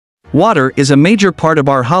Water is a major part of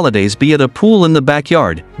our holidays, be it a pool in the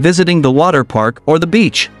backyard, visiting the water park, or the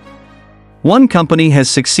beach. One company has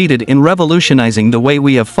succeeded in revolutionizing the way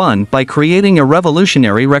we have fun by creating a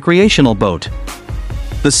revolutionary recreational boat.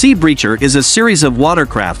 The SEABREACHER is a series of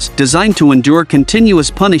watercrafts designed to endure continuous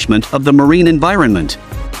punishment of the marine environment.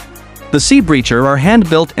 The SEABREACHER are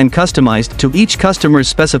hand-built and customized to each customer's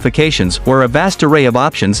specifications, where a vast array of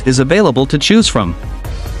options is available to choose from.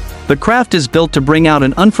 The craft is built to bring out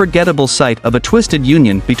an unforgettable sight of a twisted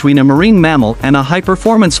union between a marine mammal and a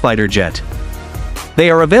high-performance fighter jet. They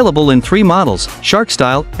are available in 3 models: Shark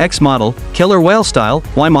Style, X Model, Killer Whale Style,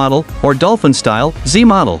 Y Model, or Dolphin Style, Z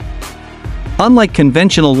Model. Unlike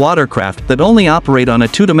conventional watercraft that only operate on a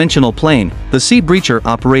 2-dimensional plane, the SEABREACHER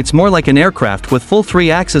operates more like an aircraft with full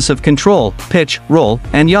 3-axis of control: pitch, roll,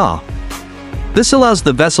 and yaw. This allows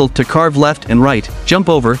the vessel to carve left and right, jump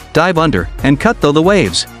over, dive under, and cut through the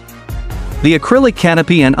waves. The acrylic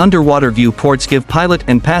canopy and underwater view ports give pilot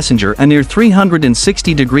and passenger a near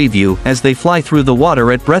 360-degree view as they fly through the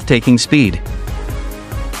water at breathtaking speed.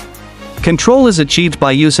 Control is achieved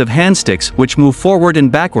by use of hand sticks which move forward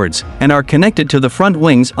and backwards, and are connected to the front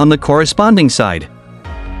wings on the corresponding side.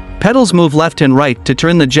 Pedals move left and right to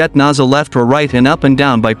turn the jet nozzle left or right, and up and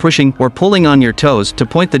down by pushing or pulling on your toes to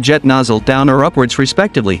point the jet nozzle down or upwards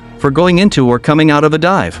respectively, for going into or coming out of a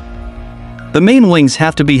dive. The main wings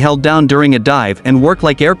have to be held down during a dive and work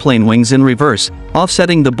like airplane wings in reverse,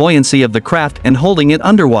 offsetting the buoyancy of the craft and holding it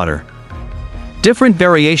underwater. Different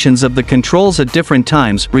variations of the controls at different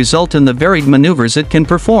times result in the varied maneuvers it can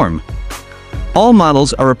perform. All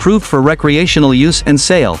models are approved for recreational use and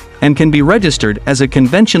sale, and can be registered as a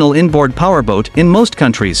conventional inboard powerboat in most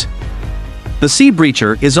countries. The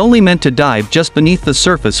SEABREACHER is only meant to dive just beneath the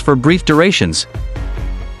surface for brief durations.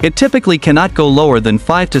 It typically cannot go lower than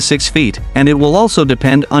 5 to 6 feet, and it will also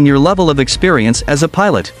depend on your level of experience as a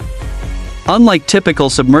pilot. Unlike typical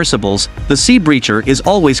submersibles, the SEABREACHER is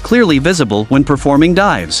always clearly visible when performing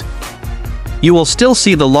dives. You will still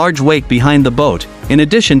see the large wake behind the boat, in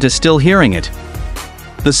addition to still hearing it.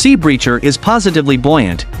 The SEABREACHER is positively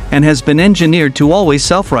buoyant, and has been engineered to always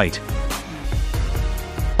self-right.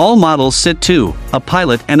 All models sit 2, a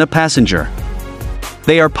pilot and a passenger.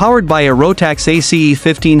 They are powered by a Rotax ACE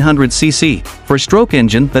 1500cc, 4-stroke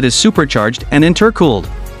engine that is supercharged and intercooled.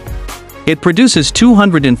 It produces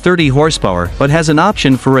 230 horsepower but has an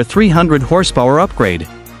option for a 300 horsepower upgrade.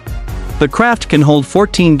 The craft can hold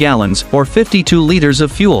 14 gallons or 52 liters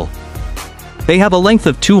of fuel. They have a length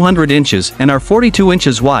of 200 inches and are 42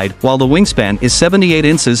 inches wide, while the wingspan is 78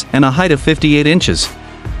 inches and a height of 58 inches.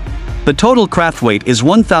 The total craft weight is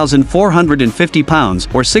 1,450 pounds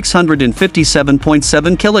or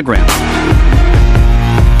 657.7 kilograms.